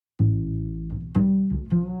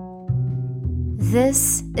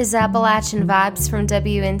This is Appalachian Vibes from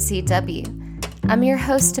WNCW. I'm your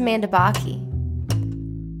host, Amanda Bakke.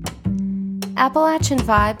 Appalachian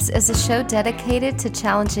Vibes is a show dedicated to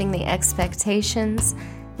challenging the expectations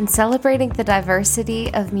and celebrating the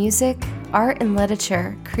diversity of music, art, and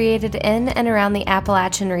literature created in and around the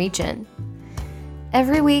Appalachian region.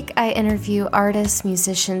 Every week, I interview artists,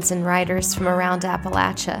 musicians, and writers from around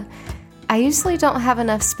Appalachia. I usually don't have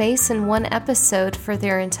enough space in one episode for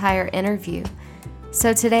their entire interview,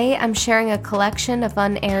 so today I'm sharing a collection of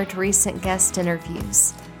unaired recent guest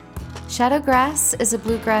interviews. ShadowGrass is a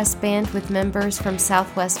bluegrass band with members from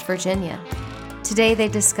Southwest Virginia. Today they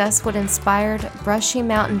discuss what inspired Brushy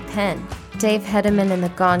Mountain Pen. Dave Hedeman and the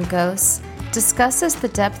Gone Ghosts discusses the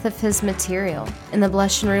depth of his material, and the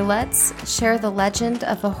Blushin Roulettes share the legend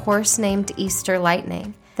of a horse named Easter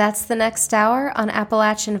Lightning. That's the next hour on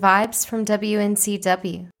Appalachian Vibes from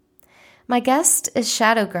WNCW. My guest is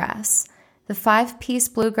ShadowGrass, the 5-piece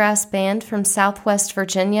bluegrass band from Southwest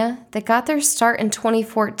Virginia that got their start in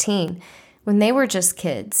 2014 when they were just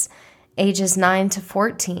kids, ages 9 to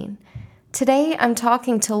 14. Today I'm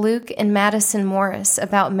talking to Luke and Madison Morris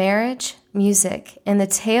about marriage, music, and the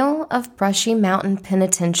tale of Brushy Mountain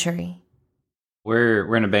Penitentiary.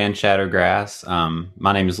 We're in a band, ShadowGrass.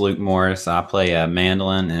 My name is Luke Morris. I play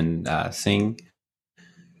mandolin and sing.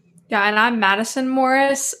 Yeah, and I'm Madison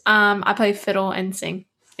Morris. I play fiddle and sing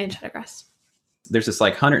in ShadowGrass. There's this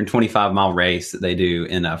 125-mile race that they do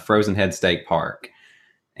in Frozen Head State Park.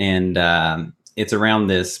 And it's around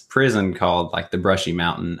this prison called the Brushy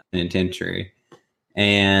Mountain Penitentiary.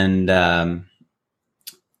 And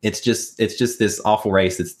it's just this awful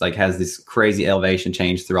race that's has this crazy elevation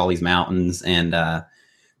change through all these mountains, and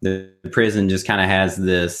the prison just kind of has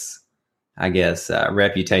this, I guess,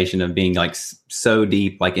 reputation of being so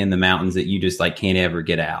deep in the mountains that you just can't ever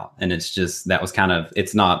get out. And it's just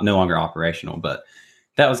it's no longer operational, but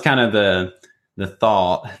that was kind of the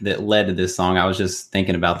thought that led to this song. I was just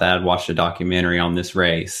thinking about that. I'd watched a documentary on this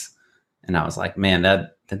race, and I was like, man, that'd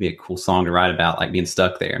be a cool song to write about, being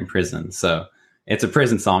stuck there in prison. So it's a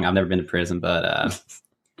prison song. I've never been to prison, but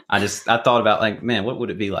I thought about man, what would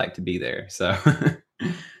it be like to be there? So,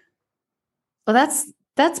 well,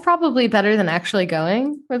 that's probably better than actually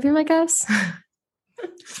going, would be my guess.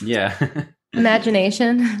 Yeah,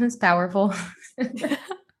 imagination is powerful.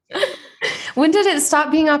 When did it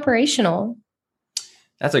stop being operational?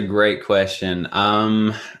 That's a great question.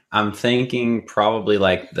 I'm thinking probably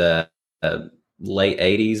the late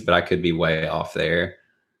 80s, but I could be way off there.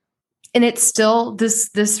 And it's still,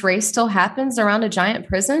 this race still happens around a giant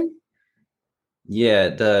prison? Yeah,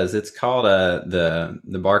 it does. It's called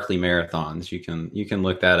the Barkley Marathons. You can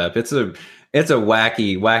look that up. It's a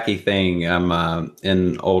wacky thing. I'm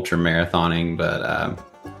in ultra marathoning, but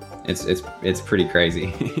it's pretty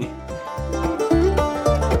crazy.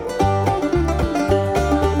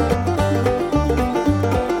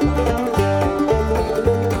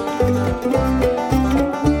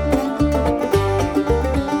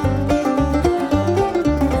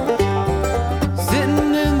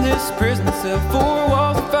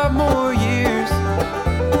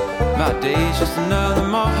 Just another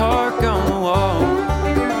my heart on the wall.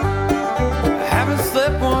 I haven't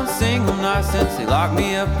slept one single night since they locked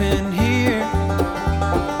me up in here.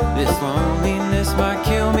 This loneliness might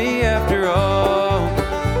kill me after all.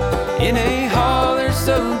 In a holler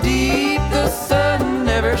so deep the sun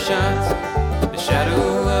never shines. The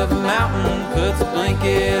shadow of a mountain puts a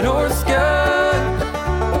blanket or a sky.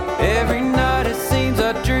 Every night it seems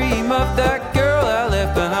I dream of that girl I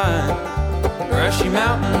left behind. Brushy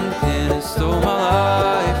Mountain Pen stole my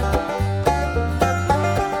life.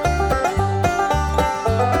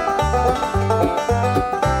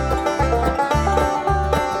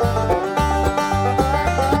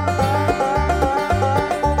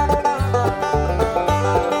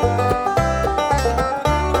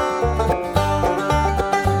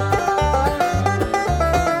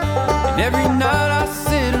 And every night I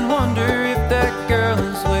sit and wonder if that girl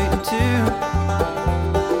is waiting too.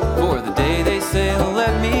 They'll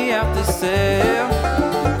let me out the cell,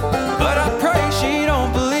 but I pray she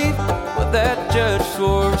don't believe what that judge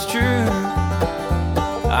swore was true.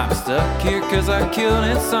 I'm stuck here cause I killed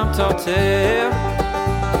in some tall tale.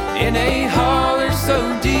 In a holler so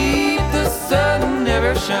deep the sun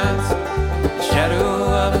never shines. The shadow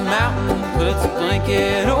of a mountain puts a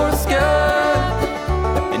blanket or a sky.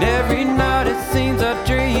 And every night it seems I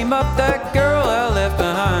dream up that girl I left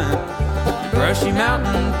behind. Brushy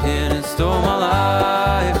Mountain Pen stole my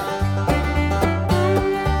life.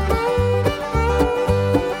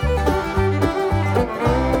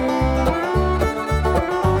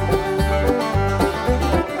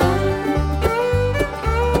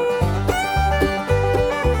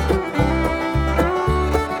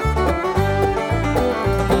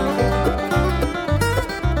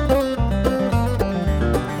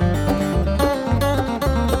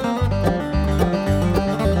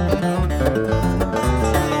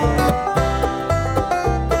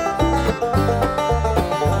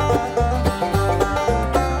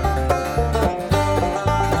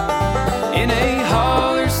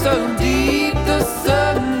 waters so deep the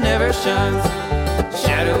sun never shines.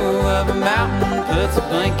 Shadow of a mountain puts a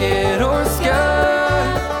blanket or a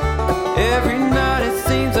sky. Every night it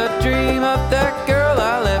seems I dream of that girl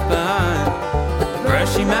I left behind. The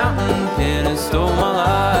brushy mountain pen has stole my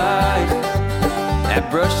life. That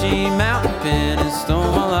brushy mountain pen has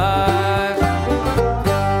stole my life.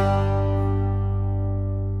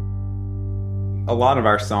 A lot of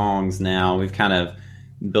our songs now, we've kind of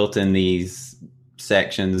built in these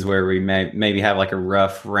sections where we maybe have like a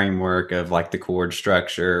rough framework of like the chord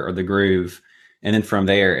structure or the groove. And then from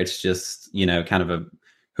there, it's just, kind of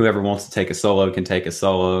whoever wants to take a solo can take a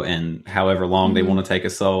solo, and however long they want to take a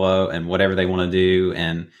solo and whatever they want to do.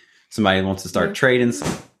 And somebody wants to start trading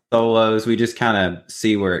solos. We just kind of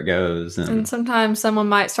see where it goes. And sometimes someone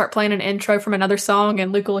might start playing an intro from another song,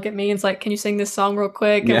 and Luke will look at me and it's like, can you sing this song real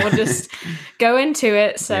quick? And we'll just go into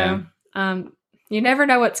it. So you never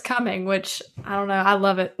know what's coming, which I don't know. I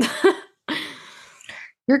love it.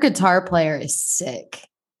 Your guitar player is sick.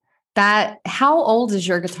 How old is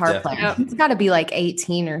your guitar player? He's got to be like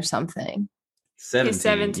 18 or something. 17. He's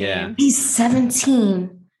 17. Yeah. He's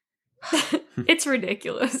 17. It's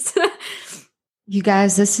ridiculous. You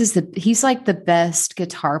guys, he's like the best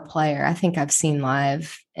guitar player I think I've seen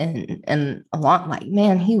live and a lot. Like,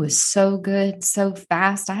 man, he was so good, so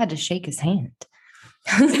fast. I had to shake his hand.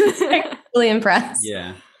 Really impressed.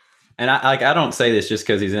 Yeah. And I don't say this just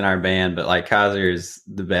because he's in our band, but like Kaiser is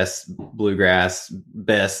the best bluegrass,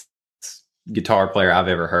 best guitar player I've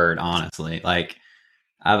ever heard, honestly. Like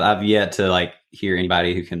I've yet to like hear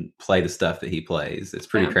anybody who can play the stuff that he plays. It's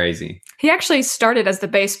pretty crazy. He actually started as the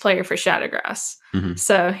bass player for ShadowGrass. Mm-hmm.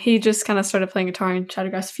 So he just kind of started playing guitar in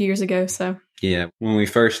ShadowGrass a few years ago. So yeah, when we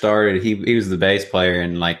first started, he was the bass player,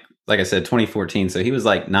 and like I said, 2014. So he was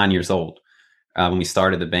like 9 years old when we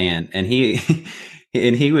started the band, and he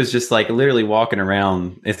was just like literally walking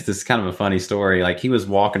around. It's this kind of a funny story. Like he was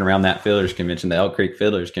walking around that Fiddlers Convention, the Elk Creek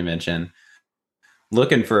Fiddlers Convention,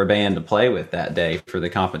 looking for a band to play with that day for the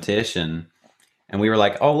competition. And we were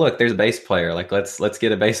like, oh, look, there's a bass player. Like, let's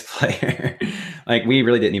get a bass player. Like, we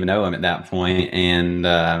really didn't even know him at that point. And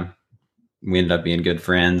we ended up being good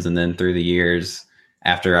friends. And then through the years,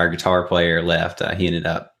 after our guitar player left, he ended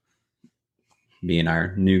up being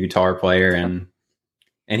our new guitar player. And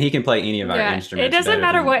he can play any of our instruments. It doesn't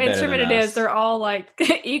matter what instrument it is. They're all, like,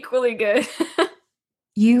 equally good.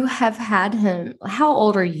 You have had him. How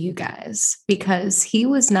old are you guys? Because he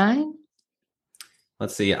was 9.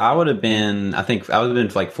 Let's see. I would have been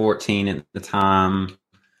like 14 at the time,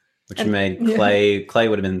 which made Clay. Clay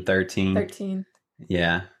would have been 13. 13.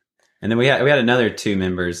 Yeah. And then we had another 2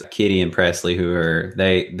 members, Kitty and Presley, who were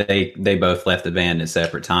they both left the band at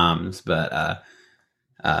separate times, but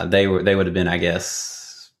they would have been, I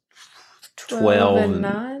guess, 12 and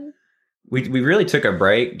 9. We really took a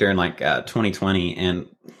break during like 2020, and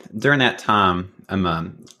during that time,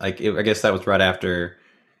 I guess that was right after.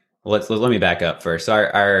 Let me back up first. So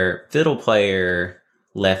our fiddle player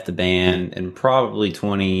left the band in probably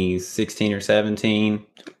 2016 or 17.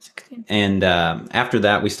 And after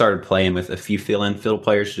that, we started playing with a few fill-in fiddle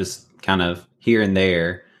players, just kind of here and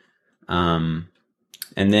there. And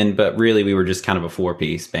then, but really, we were just kind of a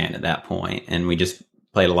 4-piece band at that point, and we just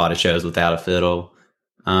played a lot of shows without a fiddle.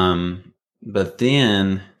 But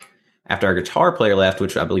then, after our guitar player left,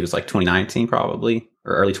 which I believe was like 2019 probably,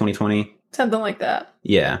 or early 2020. Something like that.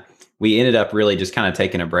 Yeah. We ended up really just kind of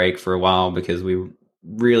taking a break for a while because we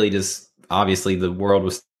really just, obviously the world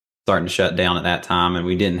was starting to shut down at that time, and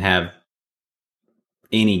we didn't have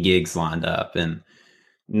any gigs lined up, and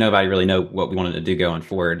nobody really knew what we wanted to do going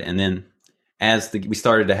forward. And then as we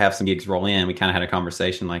started to have some gigs roll in, we kind of had a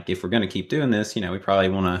conversation like, if we're going to keep doing this, we probably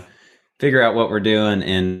want to figure out what we're doing.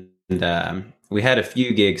 And we had a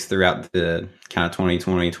few gigs throughout the kind of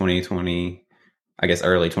 2020, I guess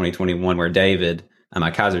early 2021, where David, my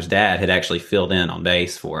Kaiser's dad, had actually filled in on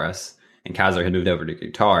bass for us, and Kaiser had moved over to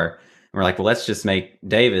guitar. And we're like, well, let's just make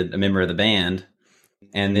David a member of the band.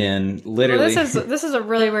 And then literally, this is a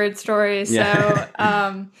really weird story. So,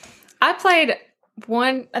 I played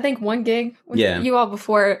one gig with you all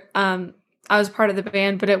before I was part of the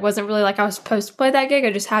band, but it wasn't really like I was supposed to play that gig.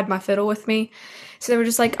 I just had my fiddle with me. So they were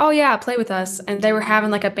just like, oh yeah, play with us. And they were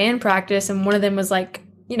having like a band practice, and one of them was like,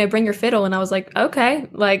 bring your fiddle. And I was like, okay,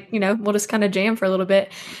 like, we'll just kind of jam for a little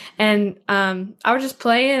bit. And I was just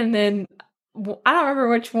playing, and then I don't remember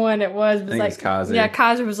which one it was. But I think it was Kaiser. Yeah,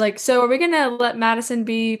 Kaiser was like, so are we going to let Madison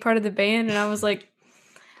be part of the band? And I was like,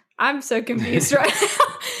 I'm so confused right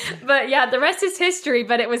now. But yeah, the rest is history,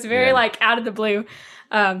 but it was very like out of the blue.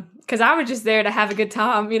 Because I was just there to have a good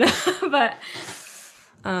time, but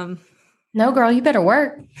no, girl, you better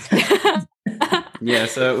work. Yeah,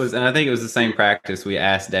 so it was, and I think it was the same practice. We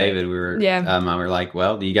asked David, we were like,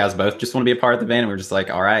 well, do you guys both just want to be a part of the band? And we were just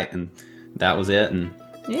like, all right. And that was it. And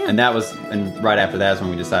right after that is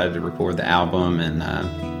when we decided to record the album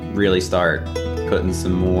and really start putting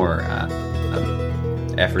some more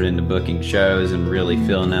effort into booking shows and really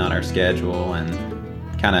filling out our schedule and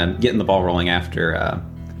kind of getting the ball rolling after a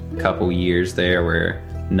couple years there where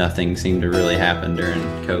nothing seemed to really happen during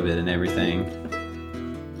COVID and everything.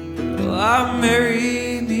 Well, I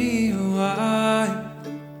married me a wife.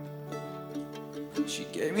 She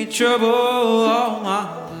gave me trouble all my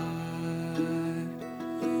life.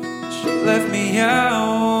 She left me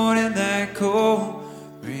out in that cold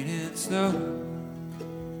rain and snow.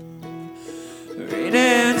 Rain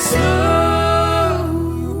and snow.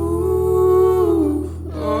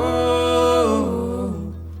 Oh.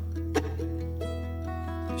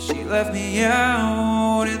 She left me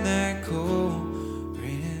out in that cold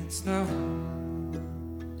rain and snow.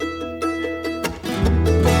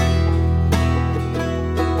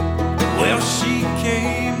 Well, she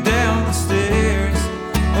came down the stairs,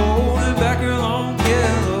 holding back her long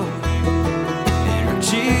yellow hair, and her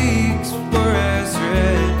cheeks were as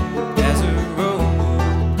red as a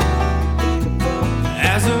rose,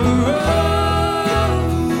 as a rose,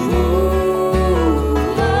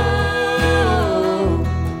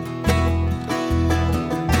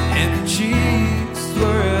 and her cheeks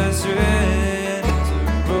were as red as a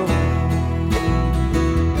rose.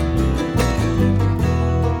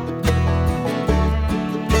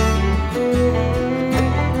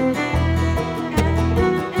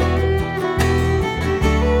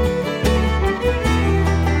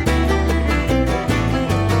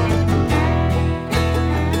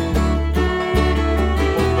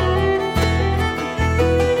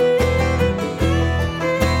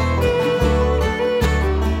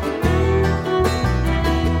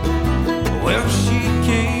 Well, she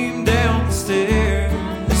came down the stairs,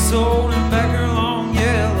 holding back her long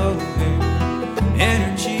yellow hair, and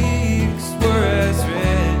her cheeks were as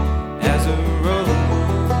red as a rose,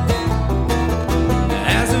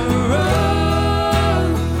 as a rose,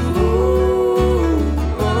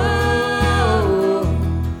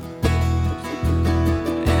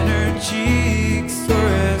 and her cheeks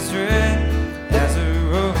were as red as a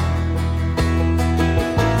rose.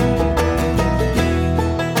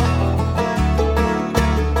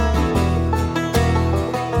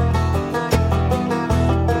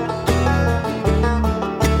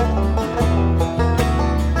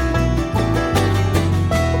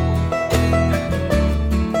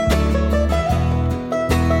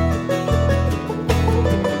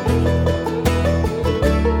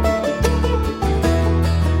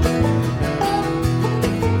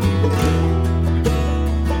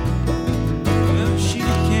 Well, she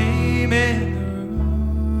came in the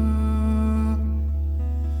room,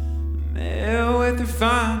 met with her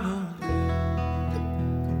final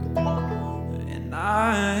note, and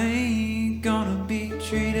I ain't gonna be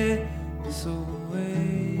treated so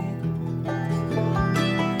way,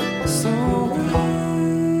 so way,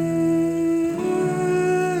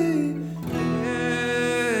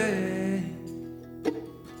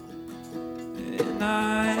 and I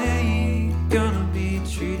ain't gonna be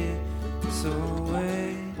treated so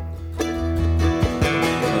way,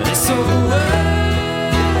 so way.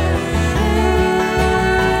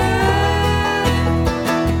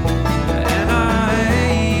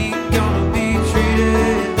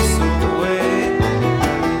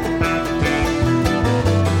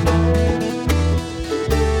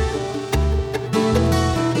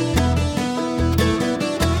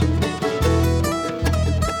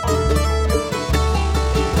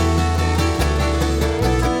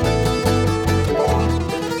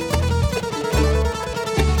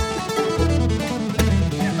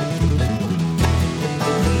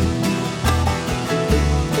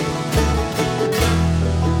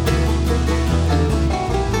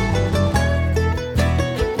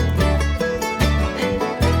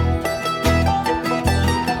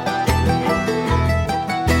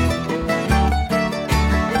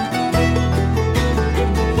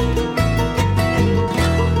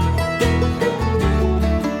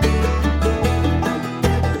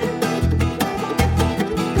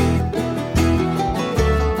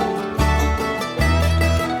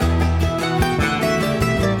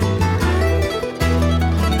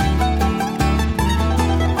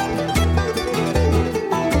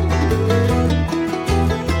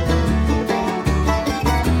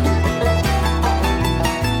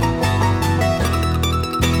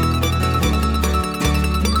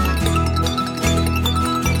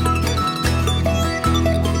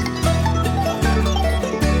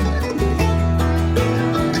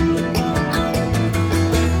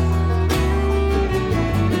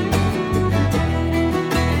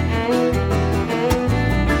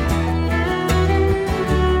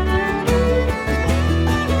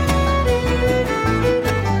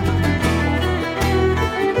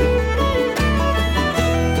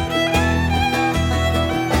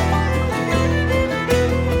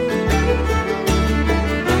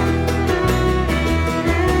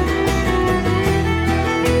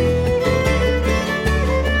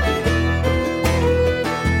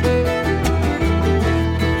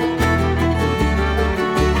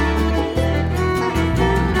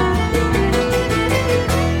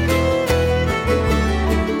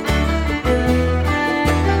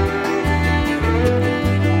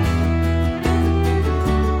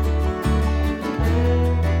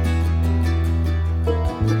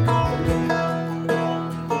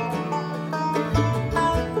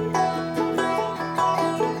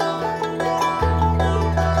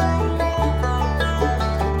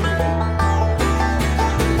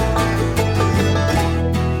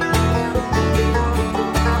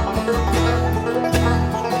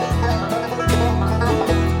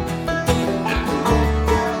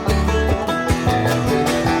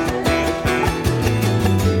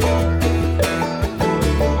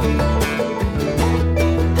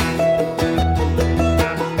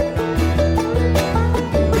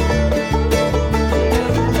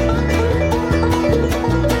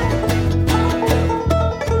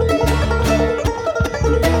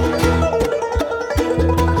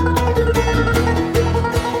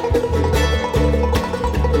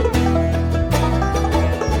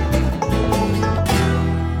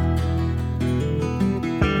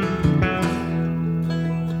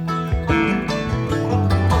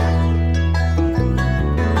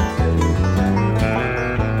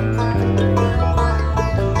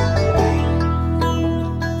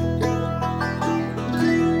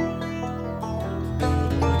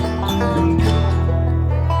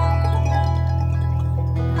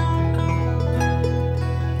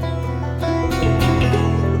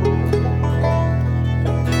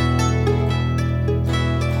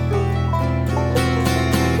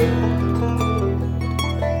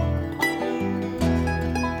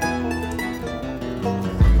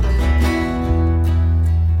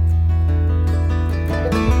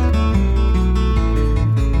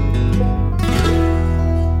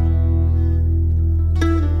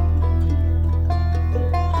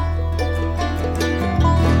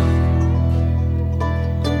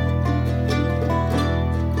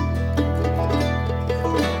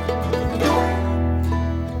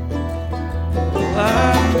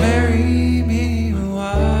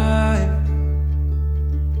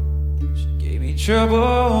 trouble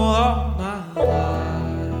all my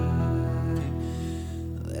life.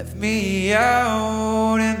 Left me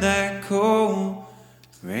out in that cold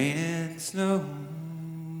rain and snow.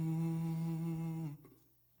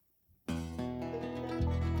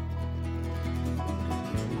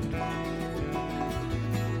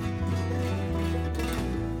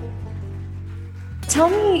 Tell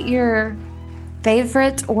me your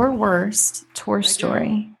favorite or worst tour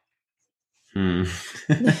story.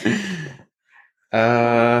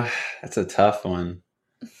 That's a tough one.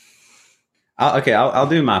 I'll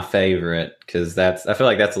do my favorite because I feel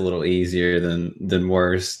like that's a little easier than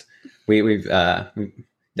worst. We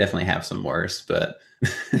definitely have some worst, but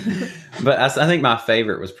but I think my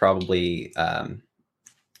favorite was probably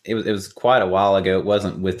it was quite a while ago. It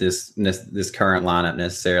wasn't with this current lineup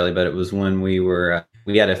necessarily, but it was when we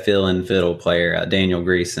had a fill-in fiddle player, Daniel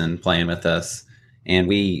Greason, playing with us, and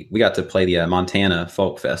we got to play the Montana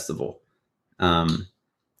Folk Festival,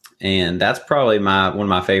 and that's probably one of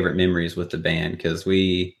my favorite memories with the band because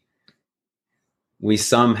we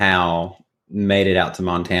somehow made it out to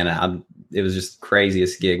Montana. It was just the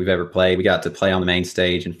craziest gig we've ever played. We got to play on the main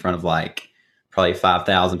stage in front of like probably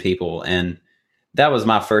 5,000 people, and that was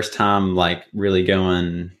my first time like really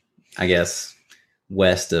going, I guess,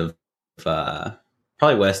 probably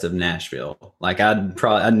west of Nashville. Like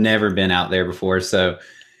I'd never been out there before. So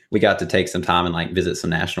we got to take some time and like visit some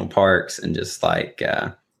national parks and just like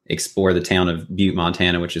explore the town of Butte,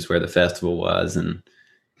 Montana, which is where the festival was. And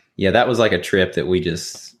yeah, that was like a trip that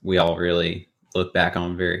we all really look back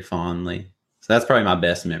on very fondly. So that's probably my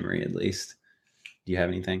best memory, at least. Do you have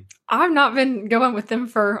anything? I've not been going with them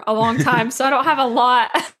for a long time, so I don't have a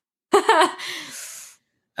lot.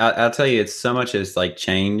 I'll tell you, it's so much has like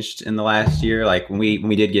changed in the last year. Like when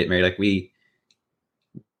we did get married, like we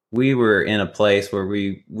were in a place where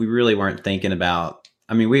we really weren't thinking about.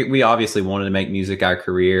 I mean, we obviously wanted to make music our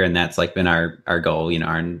career, and that's like been our goal,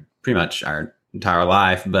 pretty much our entire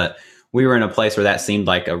life. But we were in a place where that seemed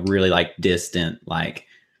like a really like distant, like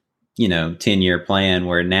 10-year plan,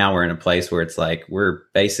 where now we're in a place where it's like we're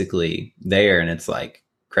basically there, and it's like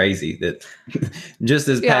crazy that just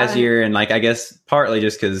this past year, and like I guess partly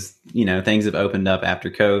just because things have opened up after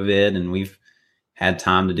COVID, and we've had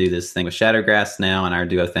time to do this thing with ShadowGrass now and our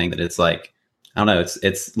duo thing, that it's like I don't know,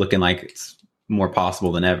 it's looking like it's more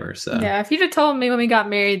possible than ever. So yeah, if you'd have told me when we got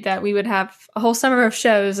married that we would have a whole summer of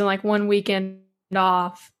shows and like one weekend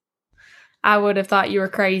off, I would have thought you were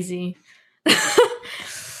crazy.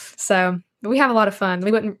 So we have a lot of fun.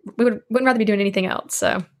 We wouldn't rather be doing anything else.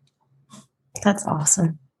 So that's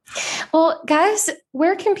awesome. Well, guys,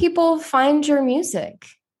 where can people find your music?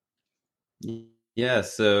 Yeah,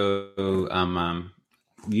 so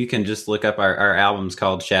you can just look up our album's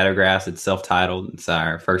called ShadowGrass. It's self-titled. It's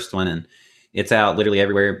our first one, and it's out literally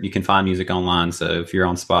everywhere you can find music online. So if you're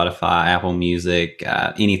on Spotify, Apple Music,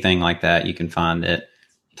 anything like that, you can find it.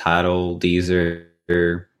 Tidal, Deezer,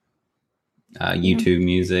 YouTube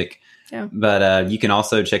Music. Yeah. But you can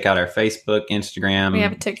also check out our Facebook, Instagram. We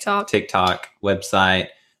have a TikTok website.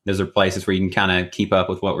 Those are places where you can kind of keep up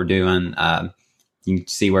with what we're doing. You can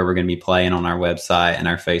see where we're going to be playing on our website and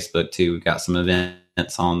our Facebook too. We've got some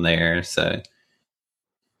events on there. So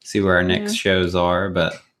see where our next shows are.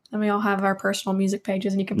 And we all have our personal music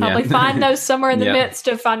pages, and you can probably find those somewhere in the midst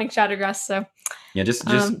of finding ShadowGrass. So yeah, just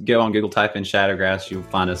go on Google, type in ShadowGrass. You'll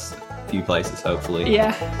find us a few places, hopefully.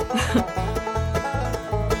 Yeah.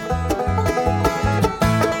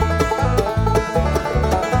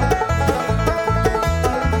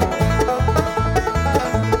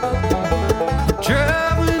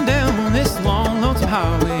 Traveling down this long, lonesome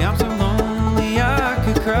highway, I'm so lonely I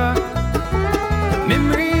could cry.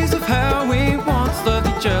 Memories of how we once loved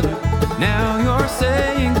each other, now you're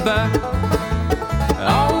saying goodbye.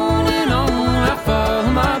 On and on I follow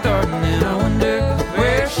my darling, and I wonder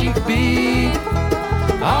where she could be.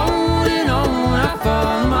 On and on I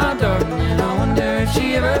follow my darling, and I wonder if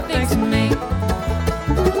she ever thinks of me.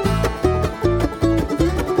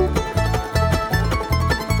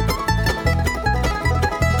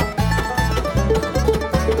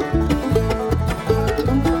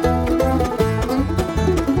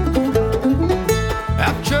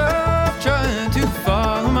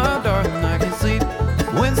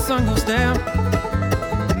 Sun goes down.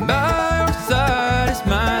 By our side is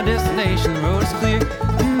my destination. The road is clear,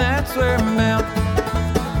 and that's where I'm bound.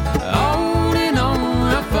 On and on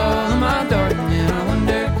I follow my darling, and I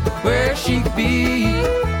wonder where she could be.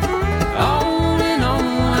 On and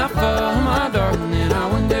on I follow my darling, and I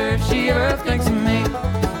wonder if she ever thinks of me.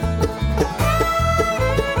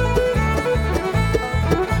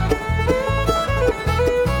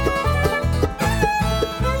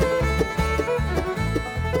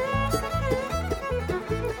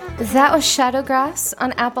 That was ShadowGrass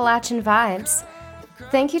on Appalachian Vibes.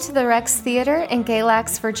 Thank you to the Rex Theater in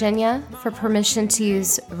Galax, Virginia for permission to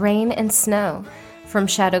use Rain and Snow from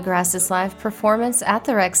ShadowGrass's live performance at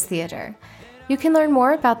the Rex Theater. You can learn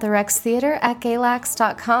more about the Rex Theater at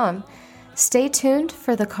galax.com. Stay tuned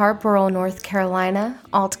for the Carborough, North Carolina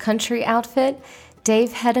alt-country outfit,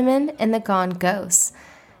 Dave Hedeman and the Gone Ghosts.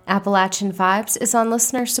 Appalachian Vibes is on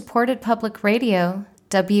listener-supported public radio,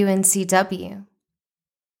 WNCW.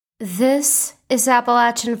 This is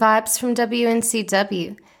Appalachian Vibes from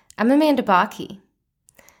WNCW. I'm Amanda Bakke.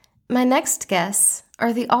 My next guests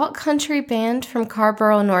are the alt-country band from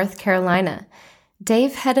Carborough, North Carolina,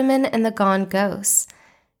 Dave Hedeman and the Gone Ghosts.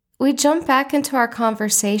 We jump back into our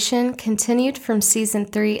conversation continued from Season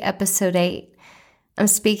 3, Episode 8. I'm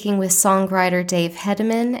speaking with songwriter Dave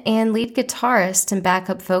Hedeman and lead guitarist and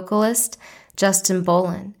backup vocalist Justin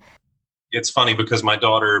Bolin. It's funny because my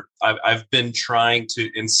daughter, I've been trying to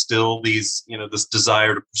instill these, this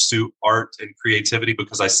desire to pursue art and creativity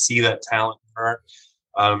because I see that talent in her.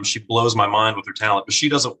 She blows my mind with her talent, but she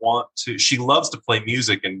doesn't want to. She loves to play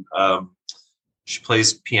music, and she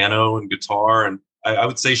plays piano and guitar, and I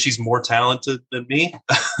would say she's more talented than me,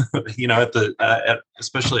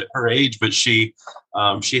 especially at her age. But she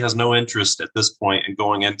has no interest at this point in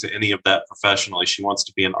going into any of that professionally. She wants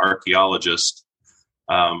to be an archaeologist.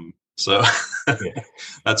 So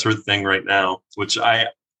that's her thing right now, which I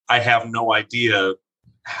have no idea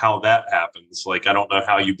how that happens. Like, I don't know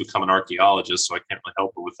how you become an archaeologist, so I can't really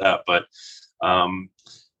help her with that. But I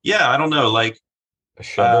don't know. Like a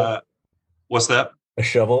shovel. What's that? A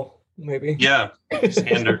shovel. Maybe. Yeah. Just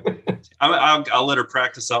hand her. I'll let her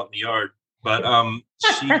practice out in the yard. But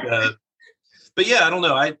but yeah, I don't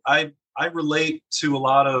know. I relate to a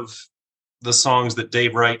lot of the songs that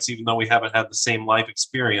Dave writes, even though we haven't had the same life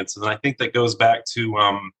experience. And I think that goes back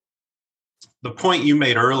to the point you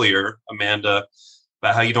made earlier, Amanda,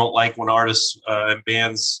 about how you don't like when artists and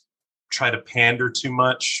bands try to pander too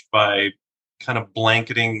much by kind of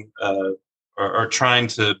blanketing or trying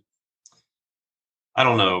to, I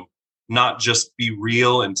don't know, not just be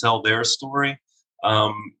real and tell their story,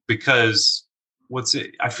 because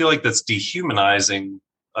I feel like that's dehumanizing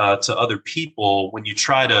to other people when you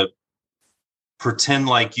try to pretend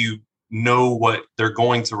like you know what they're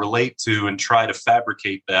going to relate to and try to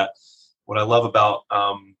fabricate that. What I love about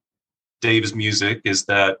Dave's music is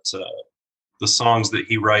that the songs that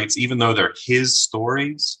he writes, even though they're his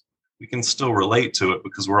stories, we can still relate to it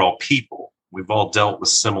because we're all people. We've all dealt with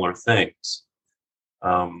similar things.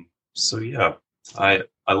 So yeah, I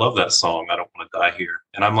love that song. I Don't Want to Die Here.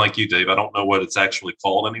 And I'm like you, Dave. I don't know what it's actually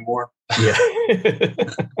called anymore. Yeah.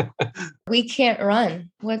 We Can't Run.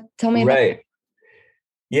 Tell me about it.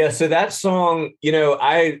 Yeah, so that song,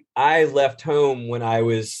 I left home when I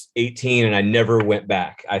was 18 and I never went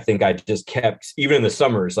back. I think I just kept, even in the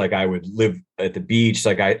summers, like I would live at the beach.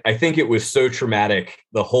 Like I think it was so traumatic,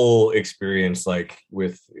 the whole experience, like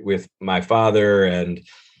with my father and,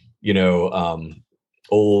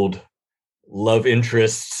 old love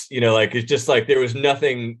interests, like it's just like there was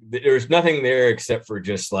nothing there except for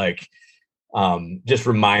just like just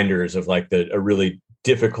reminders of like a really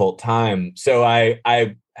difficult time. So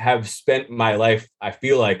I have spent my life, I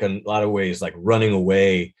feel like in a lot of ways, like running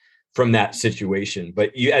away from that situation.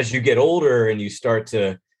 But as you get older and you start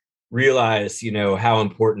to realize, how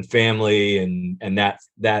important family and that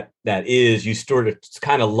is, you sort of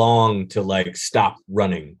kind of long to like stop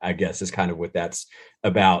running, I guess is kind of what that's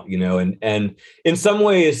about, and in some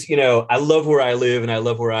ways, I love where I live and I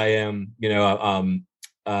love where I am, in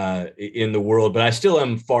the world, but I still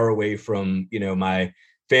am far away from, my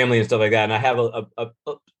family and stuff like that. And I have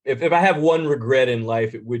if I have one regret in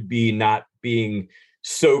life, it would be not being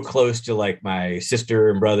so close to like my sister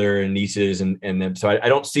and brother and nieces and them. So I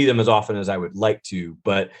don't see them as often as I would like to,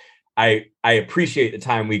 but I appreciate the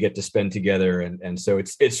time we get to spend together. And so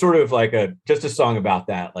it's sort of like just a song about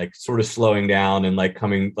that, like sort of slowing down and like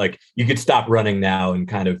coming, like you could stop running now and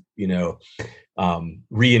kind of,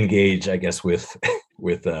 re-engage, I guess, with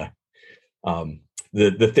the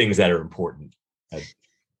things that are important.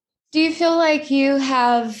 Do you feel like you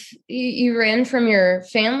ran from your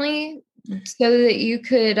family so that you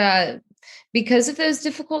could, because of those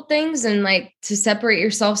difficult things and like to separate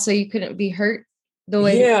yourself so you couldn't be hurt the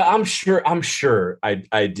way? Yeah, I'm sure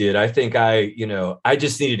I did. I think I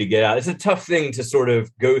just needed to get out. It's a tough thing to sort of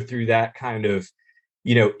go through that kind of,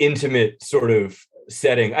 intimate sort of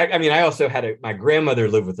setting. I mean, I also had my grandmother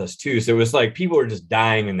live with us too. So it was like people were just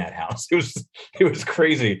dying in that house. It was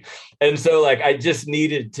crazy. And so like, I just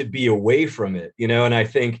needed to be away from it, you know? And I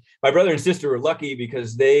think my brother and sister were lucky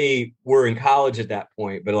because they were in college at that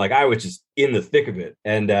point, but like, I was just in the thick of it.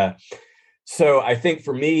 And, so I think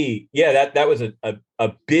for me, yeah, that was a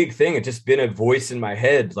big thing. It's just been a voice in my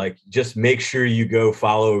head. Like, just make sure you go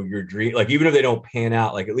follow your dream. Like, even if they don't pan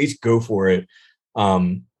out, like at least go for it.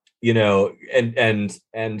 You know,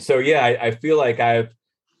 and so, yeah, I feel like I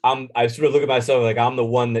sort of look at myself like I'm the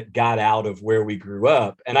one that got out of where we grew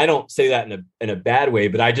up. And I don't say that in a bad way,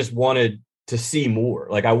 but I just wanted to see more.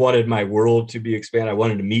 Like, I wanted my world to be expanded. I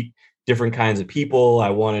wanted to meet different kinds of people. I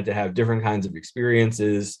wanted to have different kinds of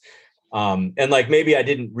experiences. And like, maybe I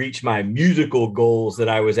didn't reach my musical goals that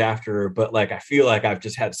I was after, but like, I feel like I've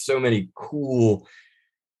just had so many cool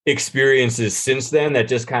experiences since then that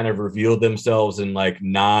just kind of revealed themselves in like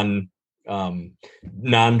non-direct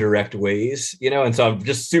ways, you know? And so I'm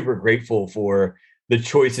just super grateful for the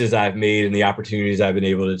choices I've made and the opportunities I've been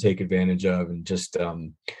able to take advantage of. And just,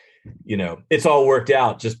 you know, it's all worked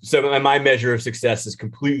out. Just so my measure of success is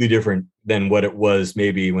completely different than what it was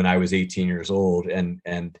maybe when I was 18 years old. And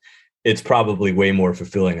it's probably way more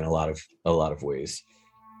fulfilling in a lot of ways.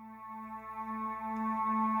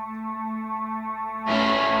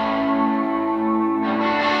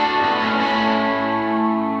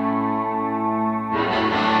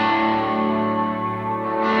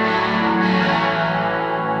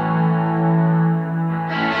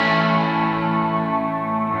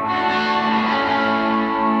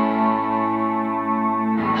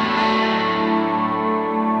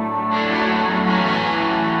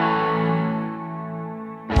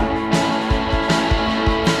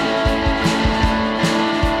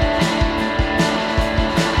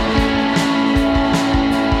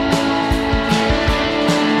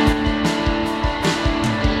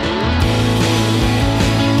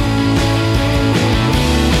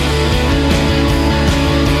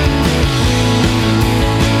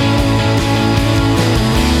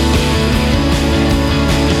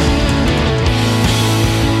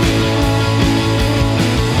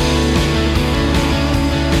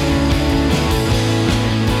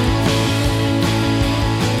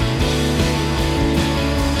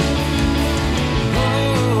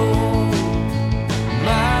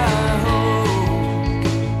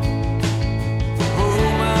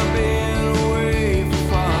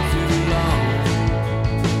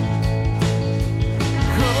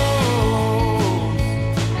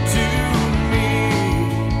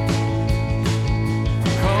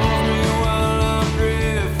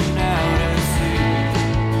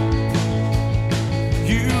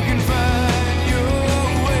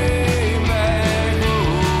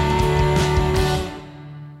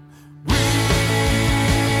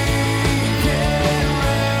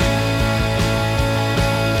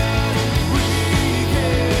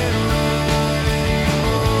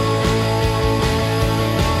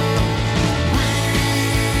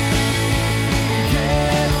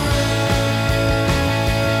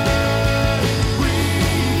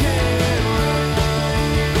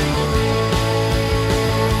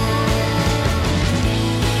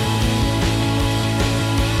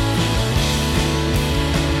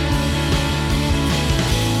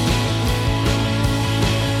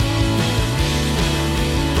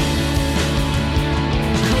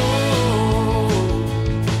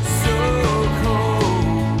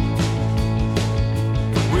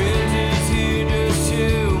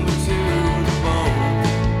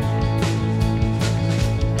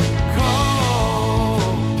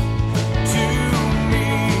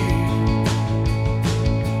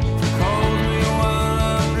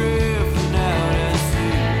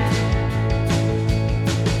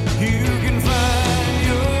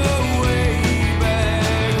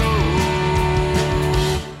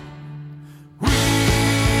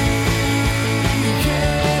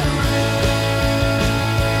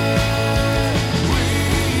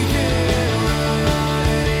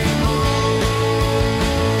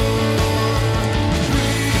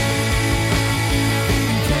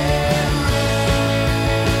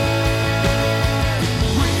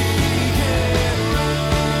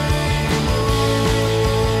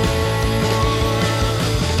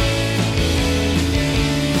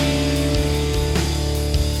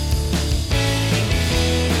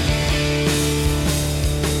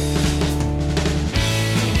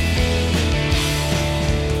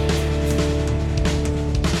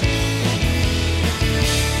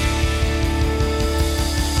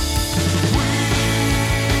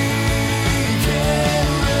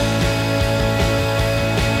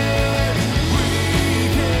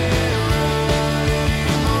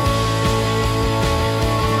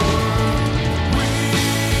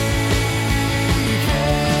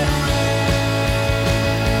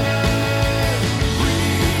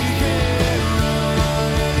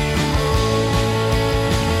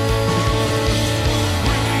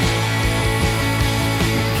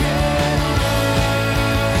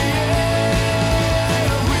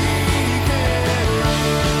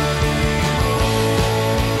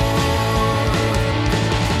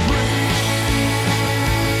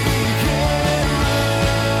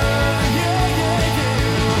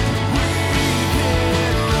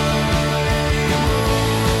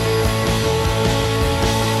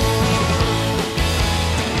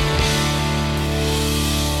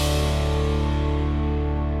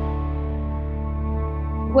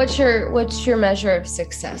 what's your measure of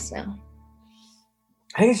success now?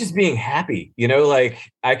 I think it's just being happy, like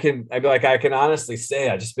I can honestly say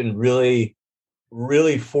I've just been really,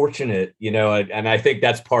 really fortunate, and I think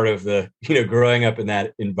that's part of the, growing up in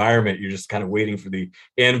that environment, you're just kind of waiting for the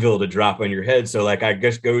anvil to drop on your head. So like, I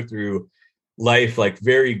just go through life, like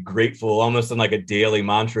very grateful, almost in like a daily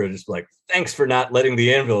mantra, just like, thanks for not letting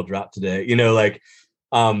the anvil drop today,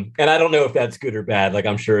 and I don't know if that's good or bad. Like,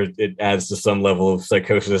 I'm sure it adds to some level of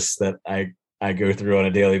psychosis that I go through on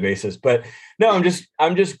a daily basis, but no, I'm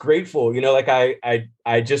just grateful, like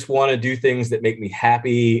I just want to do things that make me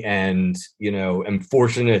happy, and, I'm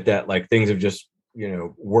fortunate that like things have just,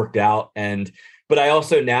 worked out. But I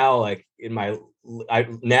also now like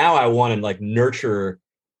I want to like nurture,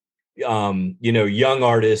 young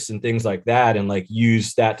artists and things like that, and like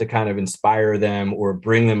use that to kind of inspire them or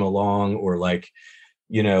bring them along, or like,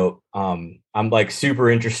 I'm like super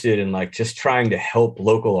interested in like just trying to help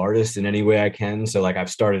local artists in any way I can. So like I've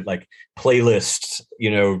started like playlists,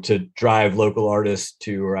 to drive local artists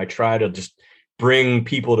to, or I try to just bring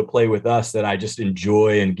people to play with us that I just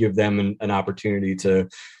enjoy and give them an opportunity to,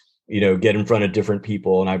 get in front of different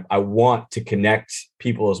people. And I want to connect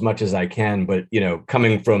people as much as I can, but,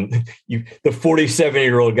 coming from the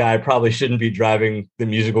 47-year-old guy probably shouldn't be driving the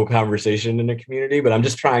musical conversation in a community, but I'm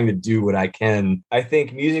just trying to do what I can. I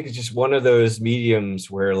think music is just one of those mediums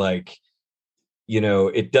where like,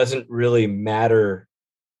 it doesn't really matter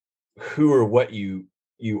who or what you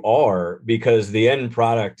are, because the end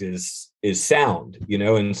product is sound,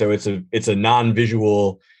 and so it's a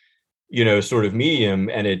non-visual, sort of medium,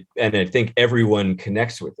 and I think everyone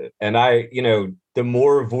connects with it. And the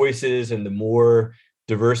more voices and the more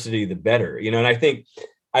diversity, the better, and I think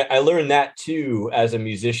I learned that too as a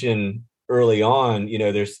musician early on.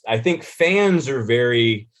 I think fans are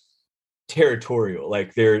very territorial,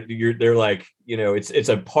 like they're like, it's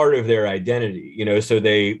a part of their identity, so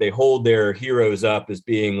they hold their heroes up as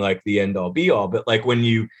being like the end all be all. But like when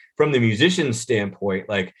you, from the musician's standpoint,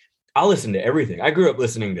 like I'll listen to everything. I grew up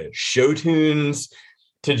listening to show tunes,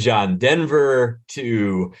 to John Denver,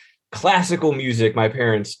 to classical music. My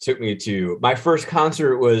parents took me to. My first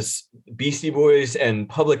concert was Beastie Boys and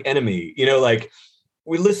Public Enemy. Like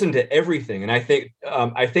we listened to everything, and I think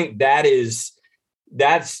that's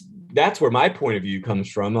where my point of view comes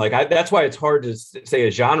from. Like that's why it's hard to say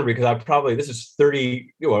a genre, because this is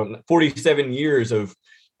 47 years of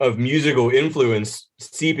musical influence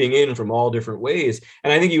seeping in from all different ways.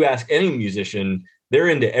 And I think you ask any musician, they're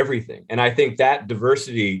into everything. And I think that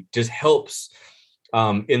diversity just helps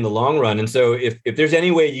in the long run. And so if there's any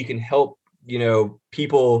way you can help,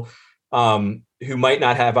 people who might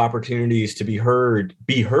not have opportunities to be heard,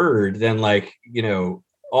 then like,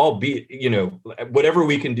 whatever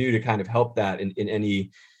we can do to kind of help that in any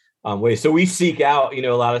way. So we seek out,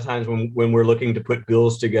 a lot of times when we're looking to put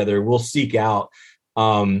bills together, we'll seek out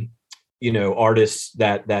artists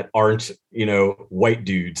that aren't, white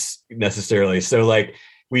dudes necessarily. So like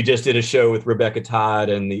we just did a show with Rebecca Todd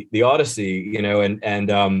and the Odyssey, I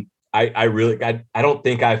don't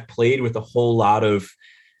think I've played with a whole lot of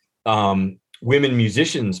women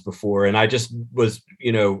musicians before. And I just was,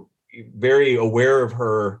 very aware of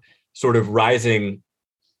her sort of rising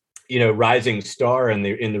star in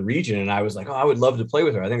the region. And I was like, oh, I would love to play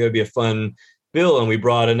with her. I think it would be a fun bill. And we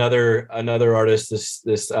brought another artist, this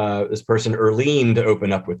person, Erlene, to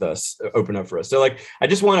open up for us. So like,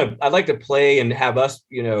 I'd like to play and have us,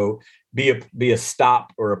 be a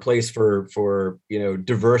stop or a place for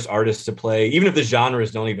diverse artists to play, even if the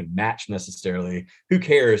genres don't even match necessarily. Who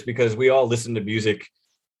cares? Because we all listen to music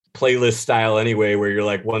playlist style anyway, where you're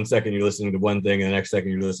like 1 second you're listening to one thing and the next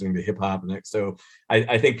second you're listening to hip hop. So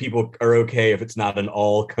I think people are okay if it's not an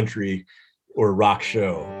all country or rock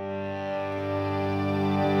show.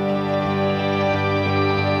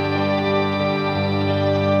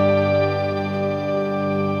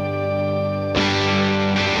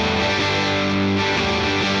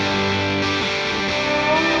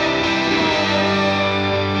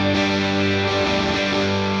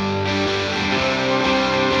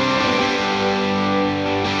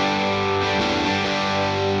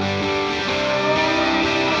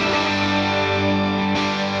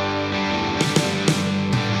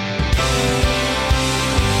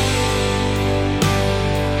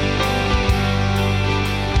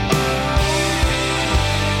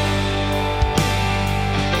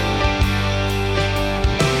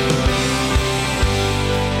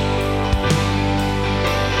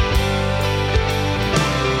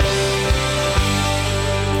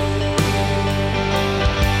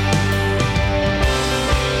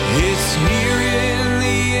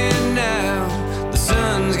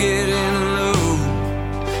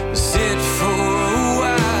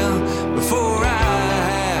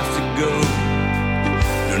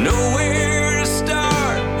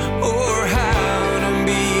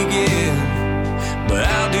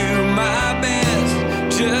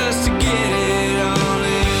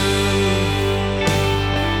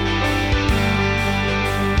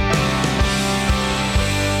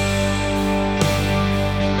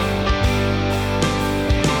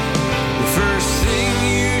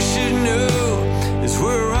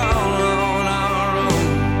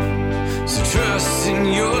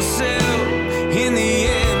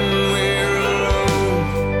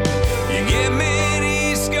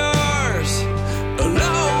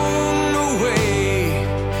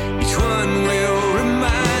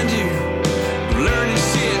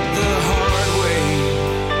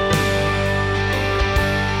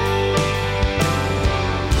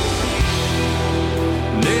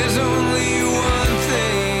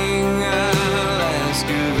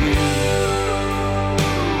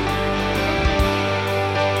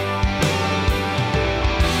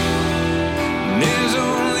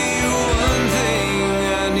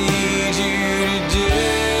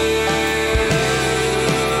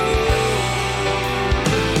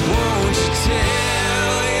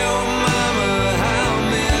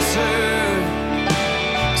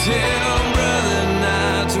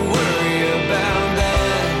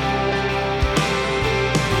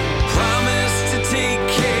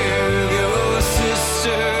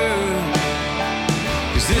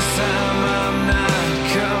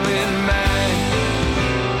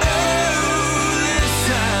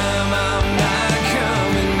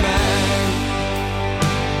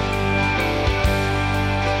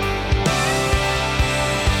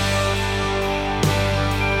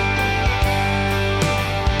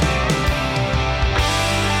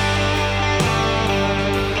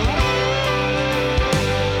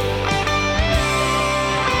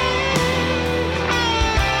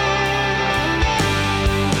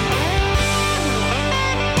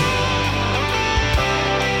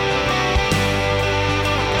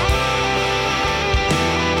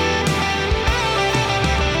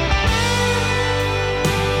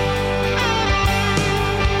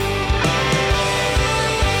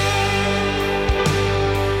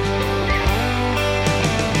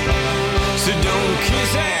 So don't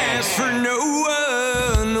kiss ass for no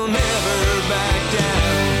one, no, never back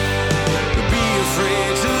down. Be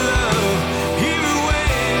afraid to love, even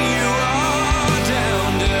when you are down.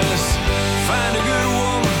 Just find a good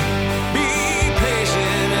woman, be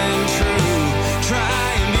patient and true. Try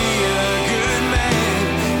and be a good man,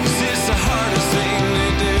 'cause it's the hardest thing to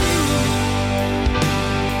do.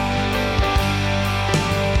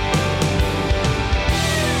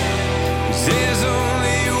 'Cause there's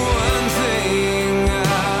only one thing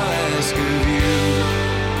I'll ask of you.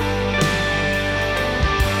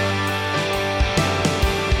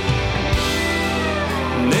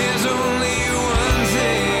 There's only one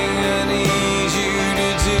thing I need you to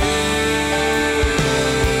do.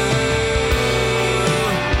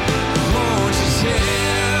 Won't you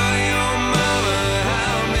tell your mama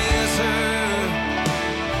I'll miss her?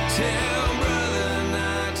 Tell brother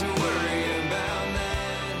not to worry about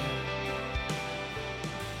that.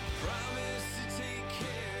 Promise to take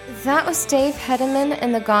care. That was Dave Hedeman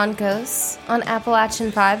and the Gone Ghosts on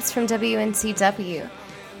Appalachian Vibes from WNCW.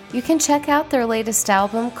 You can check out their latest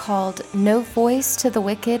album called No Voice to the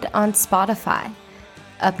Wicked on Spotify.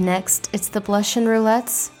 Up next, it's the Blushin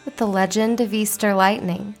Roulettes with the Legend of Easter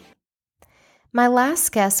Lightning. My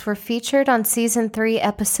last guests were featured on Season 3,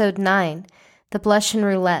 Episode 9, the Blushin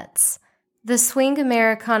Roulettes, the Swing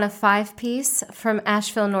Americana 5-piece from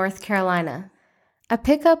Asheville, North Carolina. I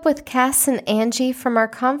pick up with Cass and Angie from our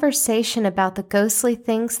conversation about the ghostly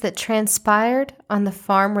things that transpired on the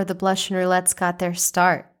farm where the Blushin Roulettes got their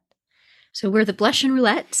start. So we're the Blushin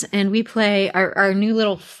Roulettes, and we play, our new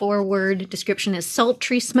little 4-word description is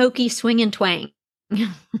sultry, smoky, swing, and twang.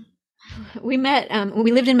 We met,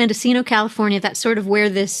 we lived in Mendocino, California. That's sort of where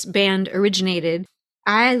this band originated.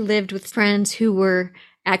 I lived with friends who were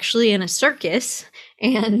actually in a circus,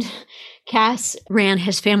 and Cass ran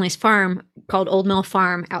his family's farm called Old Mill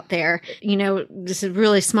Farm out there. You know, this is a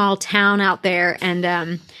really small town out there,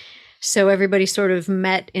 and so everybody sort of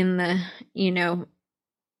met in the, you know,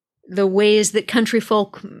 the ways that country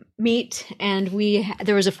folk meet. And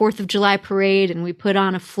there was a 4th of July parade, and we put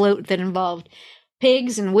on a float that involved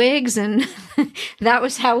pigs and wigs, and that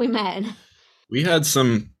was how we met. We had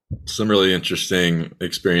some really interesting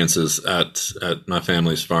experiences at my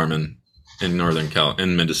family's farm in Northern Cal,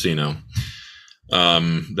 in Mendocino,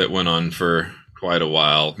 that went on for quite a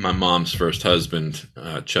while. My mom's first husband,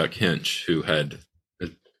 Chuck Hinch, who had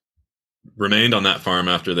remained on that farm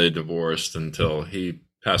after they divorced until he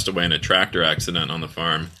passed away in a tractor accident on the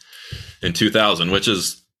farm in 2000, which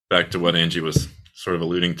is back to what Angie was sort of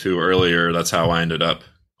alluding to earlier. That's how I ended up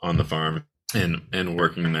on the farm and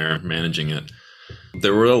working there, managing it.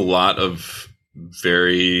 There were a lot of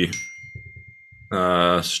very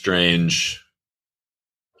strange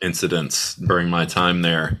incidents during my time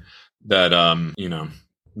there that, you know,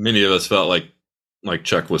 many of us felt like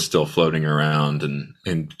Chuck was still floating around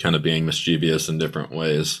and kind of being mischievous in different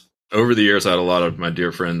ways. Over the years, I had a lot of my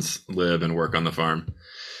dear friends live and work on the farm.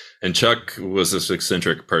 And Chuck was this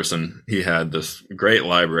eccentric person. He had this great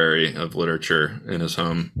library of literature in his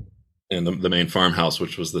home in the main farmhouse,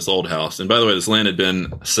 which was this old house. And by the way, this land had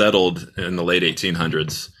been settled in the late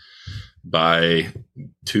 1800s by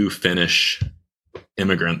 2 Finnish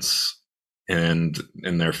immigrants and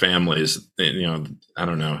their families. You know, I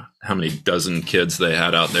don't know how many dozen kids they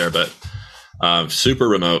had out there, but super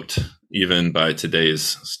remote, even by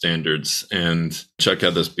today's standards. And Chuck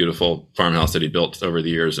had this beautiful farmhouse that he built over the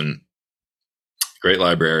years and great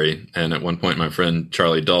library. And at one point, my friend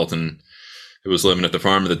Charlie Dalton, who was living at the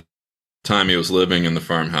farm at the time, he was living in the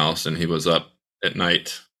farmhouse, and he was up at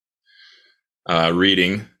night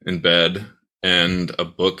reading in bed, and a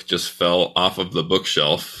book just fell off of the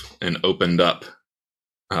bookshelf and opened up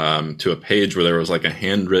to a page where there was like a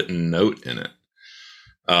handwritten note in it.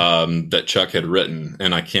 That Chuck had written,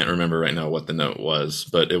 and I can't remember right now what the note was,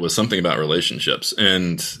 but it was something about relationships.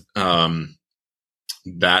 And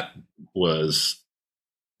that was,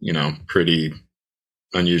 you know, pretty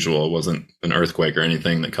unusual. It wasn't an earthquake or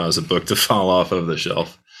anything that caused a book to fall off of the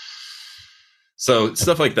shelf. So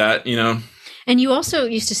stuff like that, you know. And you also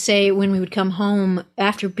used to say when we would come home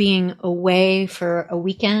after being away for a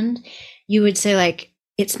weekend, you would say, like,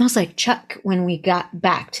 it smells like Chuck when we got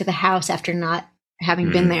back to the house after not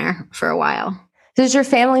having been there for a while. Does your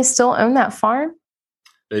family still own that farm?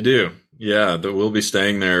 They do. Yeah, we'll be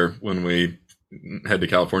staying there when we head to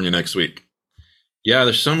California next week. Yeah,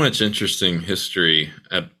 there's so much interesting history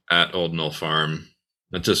at Old Mill Farm.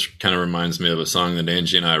 That just kind of reminds me of a song that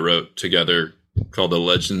Angie and I wrote together called The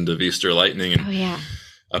Legend of Easter Lightning. And oh, yeah.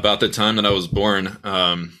 About the time that I was born,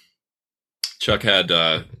 Chuck had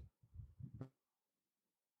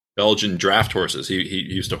Belgian draft horses. He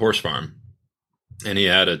used a horse farm. And he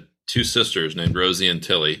had two sisters named Rosie and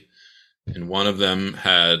Tilly. And one of them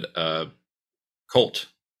had a colt,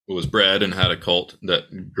 who was bred and had a colt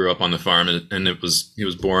that grew up on the farm. And he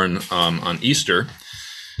was born on Easter.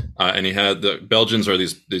 And he had, the Belgians are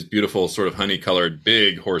these beautiful sort of honey-colored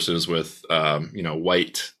big horses with,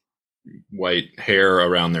 white hair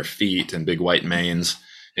around their feet and big white manes.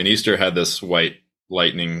 And Easter had this white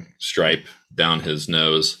lightning stripe down his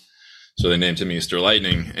nose. So they named him Easter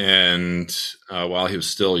Lightning. And while he was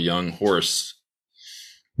still a young horse,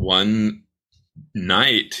 one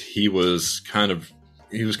night he was kind of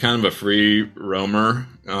a free roamer.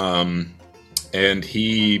 And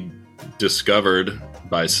he discovered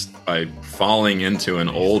by falling into an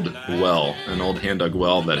old hand-dug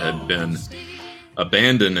well that had been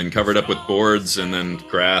abandoned and covered up with boards and then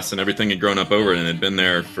grass and everything had grown up over it and had been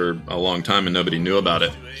there for a long time and nobody knew about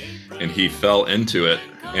it. And he fell into it,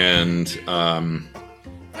 and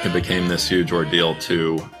it became this huge ordeal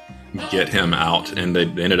to get him out. And they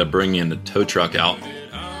ended up bringing the tow truck out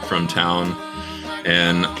from town.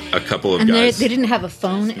 And a couple of guys. They didn't have a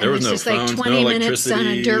phone. There was no just phones, like 20 no minutes on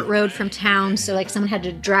a dirt road from town. So like someone had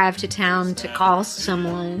to drive to town to call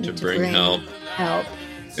someone to bring help.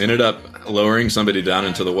 Ended up lowering somebody down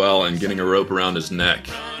into the well and getting a rope around his neck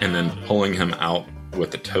and then pulling him out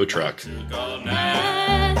with the tow truck.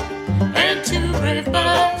 And two brave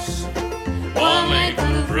bucks, one length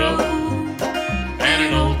of road, and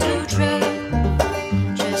an old tow truck,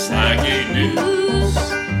 just like a news,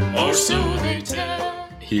 or so they tell.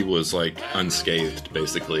 He was like unscathed,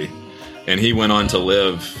 basically. And he went on to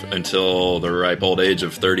live until the ripe old age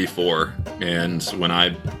of 34. And when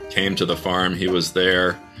I came to the farm, he was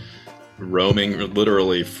there roaming,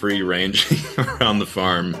 literally free ranging around the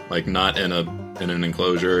farm, like not in an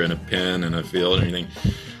enclosure, in a pen, in a field, or anything.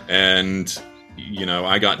 And, you know,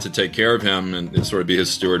 I got to take care of him and sort of be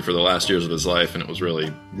his steward for the last years of his life. And it was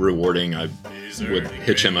really rewarding. I would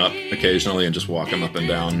hitch him up occasionally and just walk him up and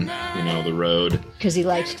down, you know, the road. Because he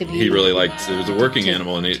liked to be. He really liked. It was a working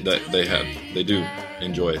animal, and they do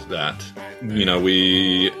enjoy that. You know,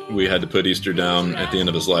 we had to put Easter down at the end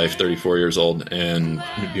of his life, 34 years old, and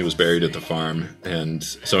he was buried at the farm. And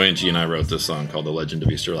so Angie and I wrote this song called "The Legend of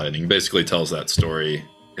Easter Lightning." It basically tells that story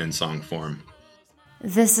in song form.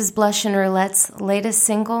 This is Blushin Roulette's latest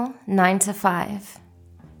single, 9 to 5.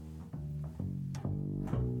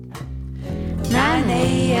 9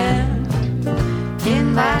 a.m.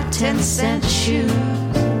 in my 10-cent shoes.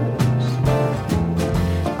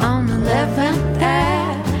 On 11th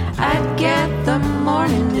Ave, I'd get the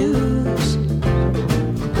morning news.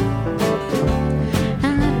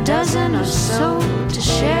 And a dozen or so to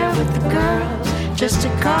share with the girls. Just a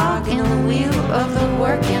cog in the wheel of the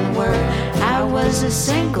working world. I was a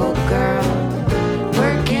single girl,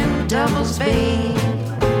 working doubles, babe.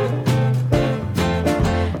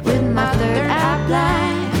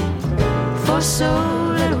 For so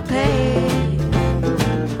little pay.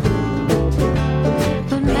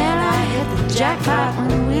 But man, I hit the jackpot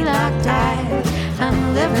when we locked eyes.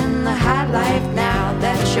 I'm living the high life now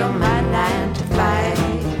that you're my 9 to 5.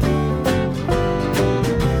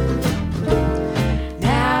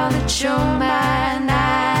 Now that you're my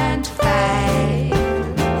 9 to 5,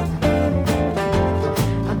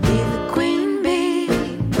 I'll be the queen bee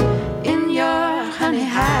in your honey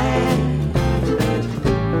hive.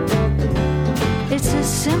 It's as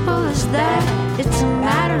simple as that, it's a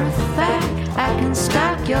matter of fact. I can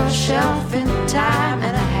stock your shelf in time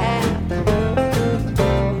and a half.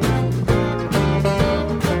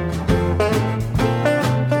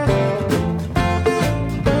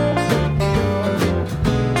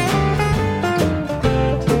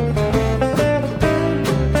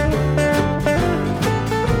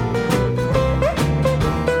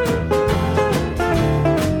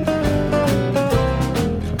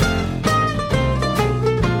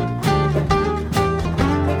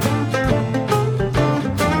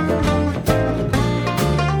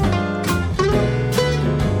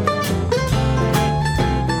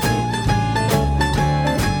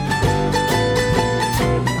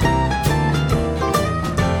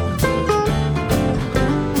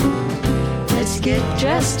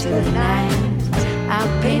 To the nines,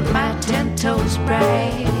 I'll paint my 10 toes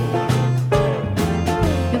bright.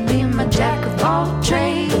 You'll be my jack of all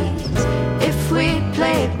trades if we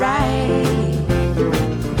play it right.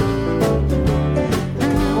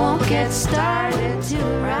 And we won't get started till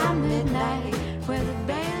around midnight, where the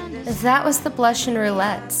band is. That was the Blushin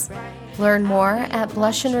Roulettes. Learn more at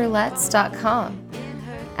blushinroulettes.com.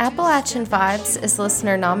 Appalachian Vibes is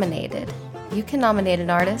listener nominated. You can nominate an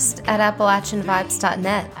artist at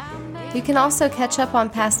appalachianvibes.net. You can also catch up on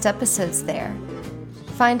past episodes there.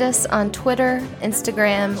 Find us on Twitter,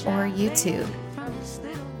 Instagram, or YouTube.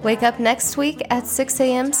 Wake up next week at 6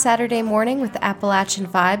 a.m. Saturday morning with Appalachian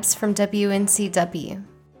Vibes from WNCW.